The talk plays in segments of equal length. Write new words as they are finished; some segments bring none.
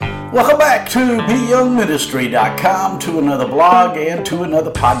Welcome back to beyoungministry.com, to another blog and to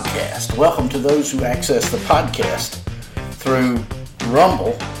another podcast. Welcome to those who access the podcast through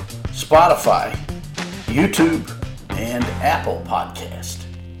Rumble, Spotify, YouTube, and Apple Podcast.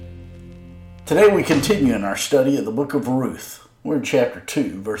 Today we continue in our study of the book of Ruth. We're in chapter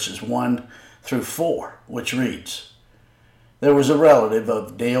 2, verses 1 through 4, which reads, "There was a relative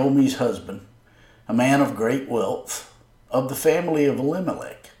of Naomi's husband, a man of great wealth, of the family of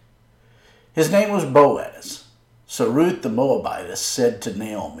Elimelech. His name was Boaz. So Ruth the Moabitess said to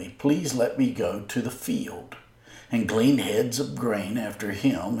Naomi, 'Please let me go to the field and glean heads of grain after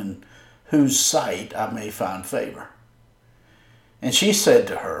him, in whose sight I may find favor.' And she said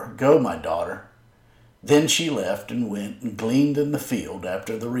to her, 'Go, my daughter.' Then she left and went and gleaned in the field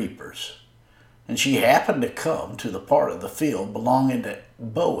after the reapers. And she happened to come to the part of the field belonging to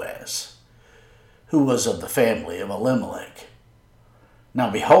Boaz, who was of the family of Elimelech. Now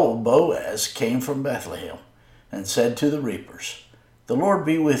behold, Boaz came from Bethlehem, and said to the reapers, 'The Lord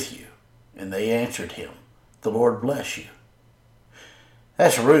be with you.' And they answered him, 'The Lord bless you.'"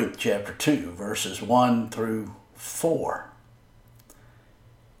 That's Ruth chapter 2, verses 1 through 4.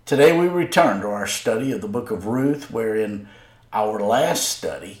 Today we return to our study of the book of Ruth, where in our last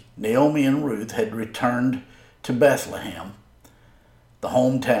study, Naomi and Ruth had returned to Bethlehem, the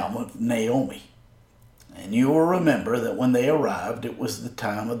hometown of Naomi. And you will remember that when they arrived, it was the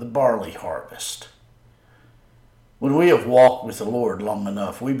time of the barley harvest. When we have walked with the Lord long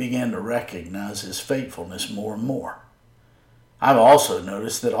enough, we begin to recognize His faithfulness more and more. I've also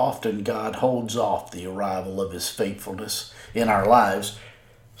noticed that often God holds off the arrival of His faithfulness in our lives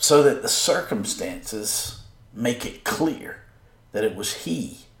so that the circumstances make it clear that it was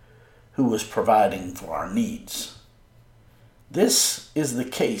He who was providing for our needs. This is the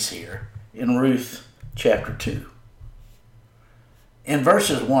case here in Ruth chapter 2. In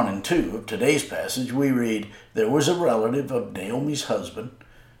verses 1 and 2 of today's passage, we read, "There was a relative of Naomi's husband,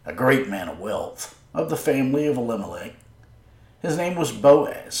 a great man of wealth, of the family of Elimelech. His name was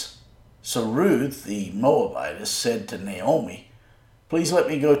Boaz. So Ruth the Moabitess said to Naomi, 'Please let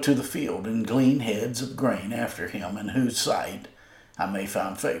me go to the field and glean heads of grain after him, in whose sight I may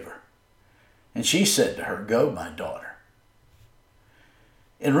find favor.' And she said to her, 'Go, my daughter.'"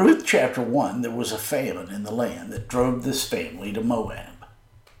 In Ruth chapter 1, there was a famine in the land that drove this family to Moab.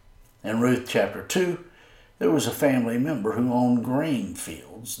 In Ruth chapter 2, there was a family member who owned grain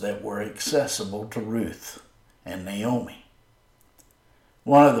fields that were accessible to Ruth and Naomi.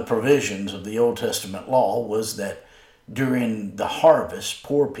 One of the provisions of the Old Testament law was that during the harvest,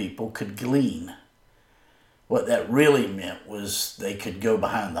 poor people could glean. What that really meant was they could go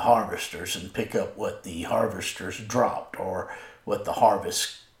behind the harvesters and pick up what the harvesters dropped or what the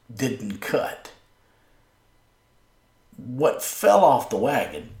harvest didn't cut. What fell off the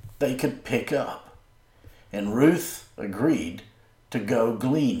wagon, they could pick up. And Ruth agreed to go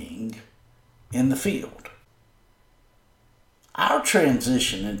gleaning in the field. Our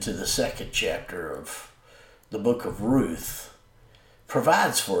transition into the second chapter of the book of Ruth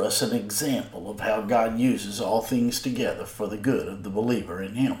provides for us an example of how God uses all things together for the good of the believer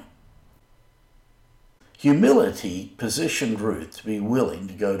in Him. Humility positioned Ruth to be willing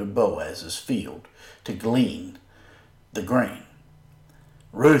to go to Boaz's field to glean the grain.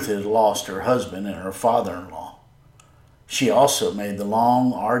 Ruth had lost her husband and her father-in-law. She also made the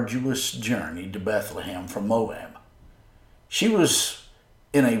long, arduous journey to Bethlehem from Moab. She was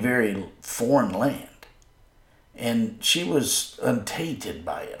in a very foreign land, and she was untainted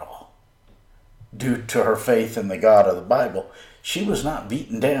by it all. Due to her faith in the God of the Bible, she was not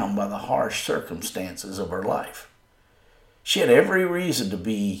beaten down by the harsh circumstances of her life. She had every reason to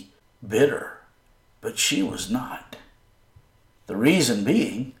be bitter, but she was not. The reason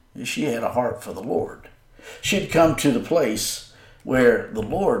being is she had a heart for the Lord. She had come to the place where the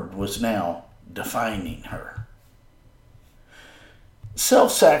Lord was now defining her.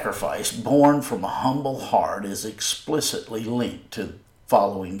 Self-sacrifice born from a humble heart is explicitly linked to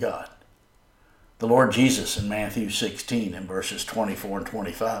following God. The Lord Jesus in Matthew 16 in verses 24 and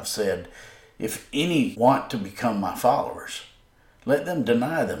 25 said, "If any want to become my followers, let them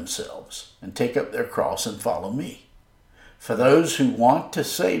deny themselves and take up their cross and follow me. For those who want to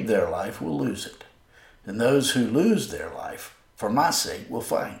save their life will lose it, and those who lose their life for my sake will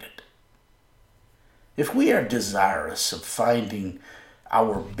find it." If we are desirous of finding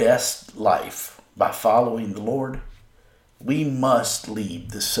our best life by following the Lord, we must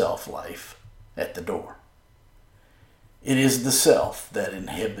leave the self-life at the door. It is the self that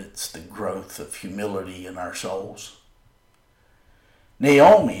inhibits the growth of humility in our souls.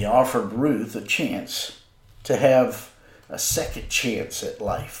 Naomi offered Ruth a chance to have a second chance at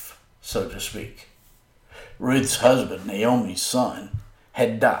life. so to speak. Ruth's husband, Naomi's son,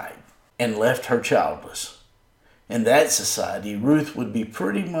 had died and left her childless. In that society, Ruth would be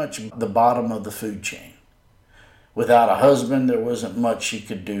pretty much the bottom of the food chain. Without a husband, there wasn't much she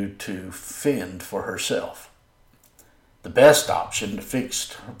could do to fend for herself. The best option to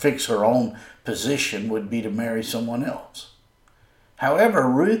fix her own position would be to marry someone else. However,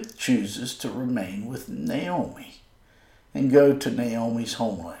 Ruth chooses to remain with Naomi and go to Naomi's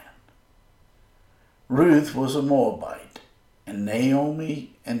homeland. Ruth was a Moabite and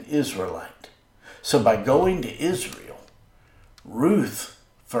Naomi an Israelite. So by going to Israel, Ruth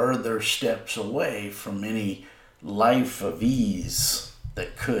further steps away from any life of ease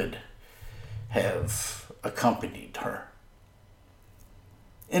that could have accompanied her.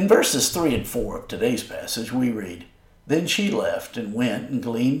 In verses 3 and 4 of today's passage, we read, "Then she left and went and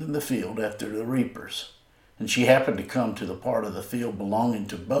gleaned in the field after the reapers. And she happened to come to the part of the field belonging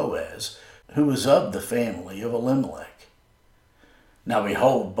to Boaz, who was of the family of Elimelech. Now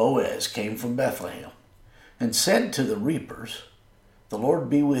behold, Boaz came from Bethlehem, and said to the reapers, The Lord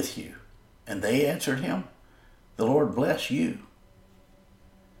be with you. And they answered him, The Lord bless you."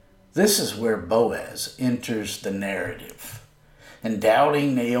 This is where Boaz enters the narrative, and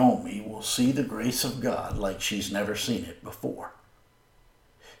doubting Naomi will see the grace of God like she's never seen it before.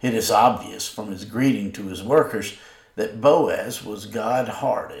 It is obvious from his greeting to his workers that Boaz was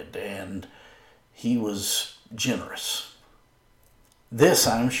God-hearted and he was generous. This,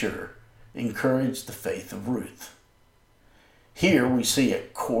 I'm sure, encouraged the faith of Ruth. Here we see a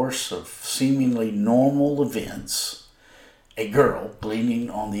course of seemingly normal events: a girl gleaning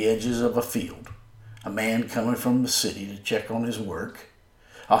on the edges of a field, a man coming from the city to check on his work,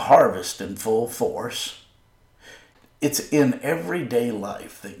 a harvest in full force. It's in everyday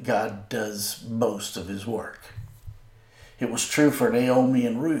life that God does most of his work. It was true for Naomi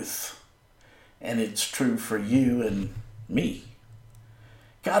and Ruth, and it's true for you and me.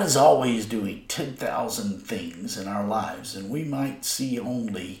 God is always doing 10,000 things in our lives, and we might see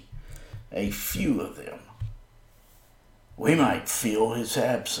only a few of them. We might feel his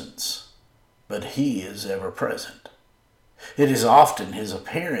absence, but he is ever present. It is often his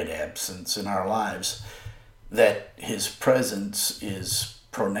apparent absence in our lives that his presence is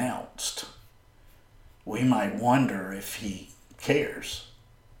pronounced. We might wonder if he cares,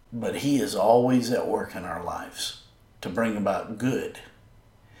 but he is always at work in our lives to bring about good,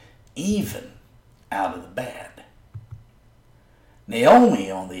 even out of the bad. Naomi,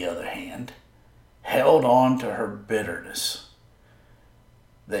 on the other hand, held on to her bitterness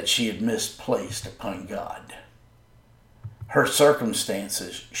that she had misplaced upon God. Her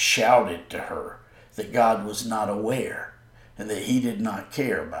circumstances shouted to her that God was not aware and that he did not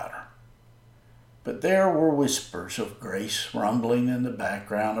care about her. But there were whispers of grace rumbling in the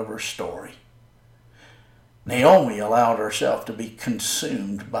background of her story. Naomi allowed herself to be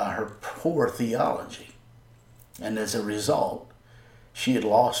consumed by her poor theology, and as a result, she had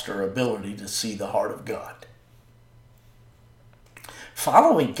lost her ability to see the heart of God.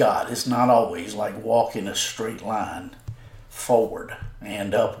 Following God is not always like walking a straight line forward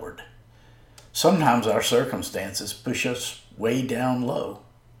and upward. Sometimes our circumstances push us way down low,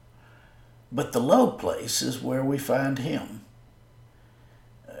 but the low place is where we find him.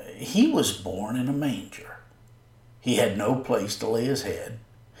 He was born in a manger. He had no place to lay his head.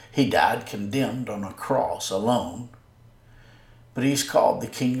 He died condemned on a cross alone, but he's called the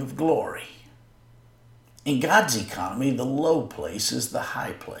King of Glory. In God's economy, the low place is the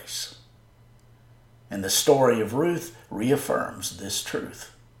high place. And the story of Ruth reaffirms this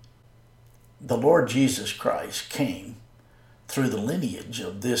truth. The Lord Jesus Christ came through the lineage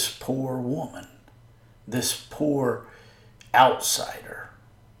of this poor woman, this poor outsider,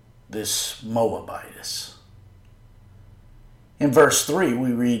 this Moabitess. In verse 3,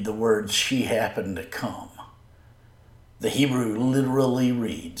 we read the words, "she happened to come." The Hebrew literally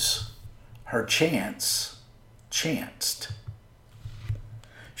reads, her chance chanced.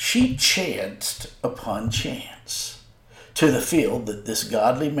 She chanced upon chance to the field that this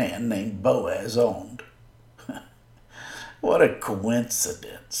godly man named Boaz owned. What a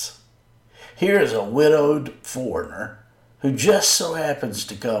coincidence. Here is a widowed foreigner who just so happens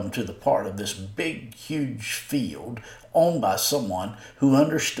to come to the part of this big, huge field owned by someone who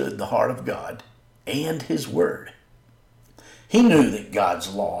understood the heart of God and his word. He knew that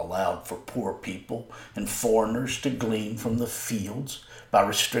God's law allowed for poor people and foreigners to glean from the fields by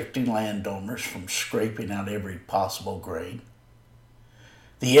restricting landowners from scraping out every possible grain.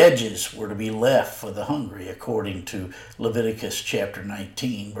 The edges were to be left for the hungry, according to Leviticus chapter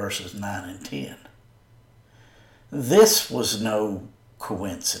 19, verses 9 and 10. This was no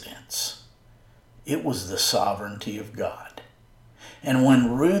coincidence. It was the sovereignty of God. And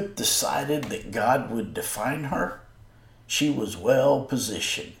when Ruth decided that God would define her, she was well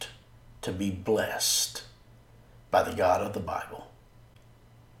positioned to be blessed by the God of the Bible.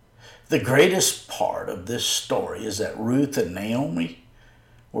 The greatest part of this story is that Ruth and Naomi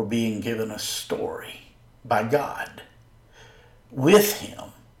were being given a story by God with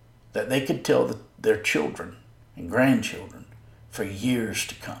him that they could tell their children and grandchildren for years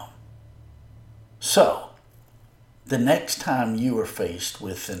to come. So, the next time you are faced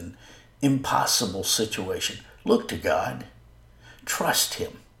with an impossible situation, look to God. Trust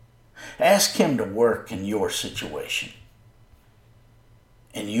him. Ask him to work in your situation.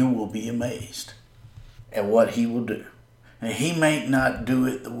 And you will be amazed at what he will do. And he may not do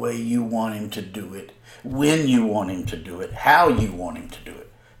it the way you want him to do it, when you want him to do it, how you want him to do it,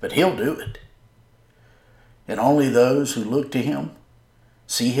 but he'll do it. And only those who look to him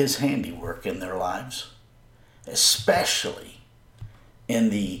see his handiwork in their lives, especially in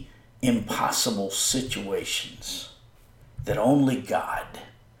the impossible situations that only God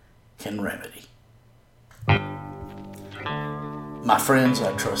can remedy. My friends,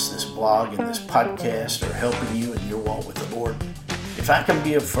 I trust this blog and this podcast are helping you in your walk with the Lord. If I can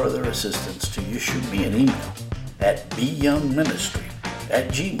be of further assistance to you, shoot me an email at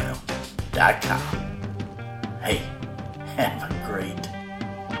beyoungministry@gmail.com. Hey, have a great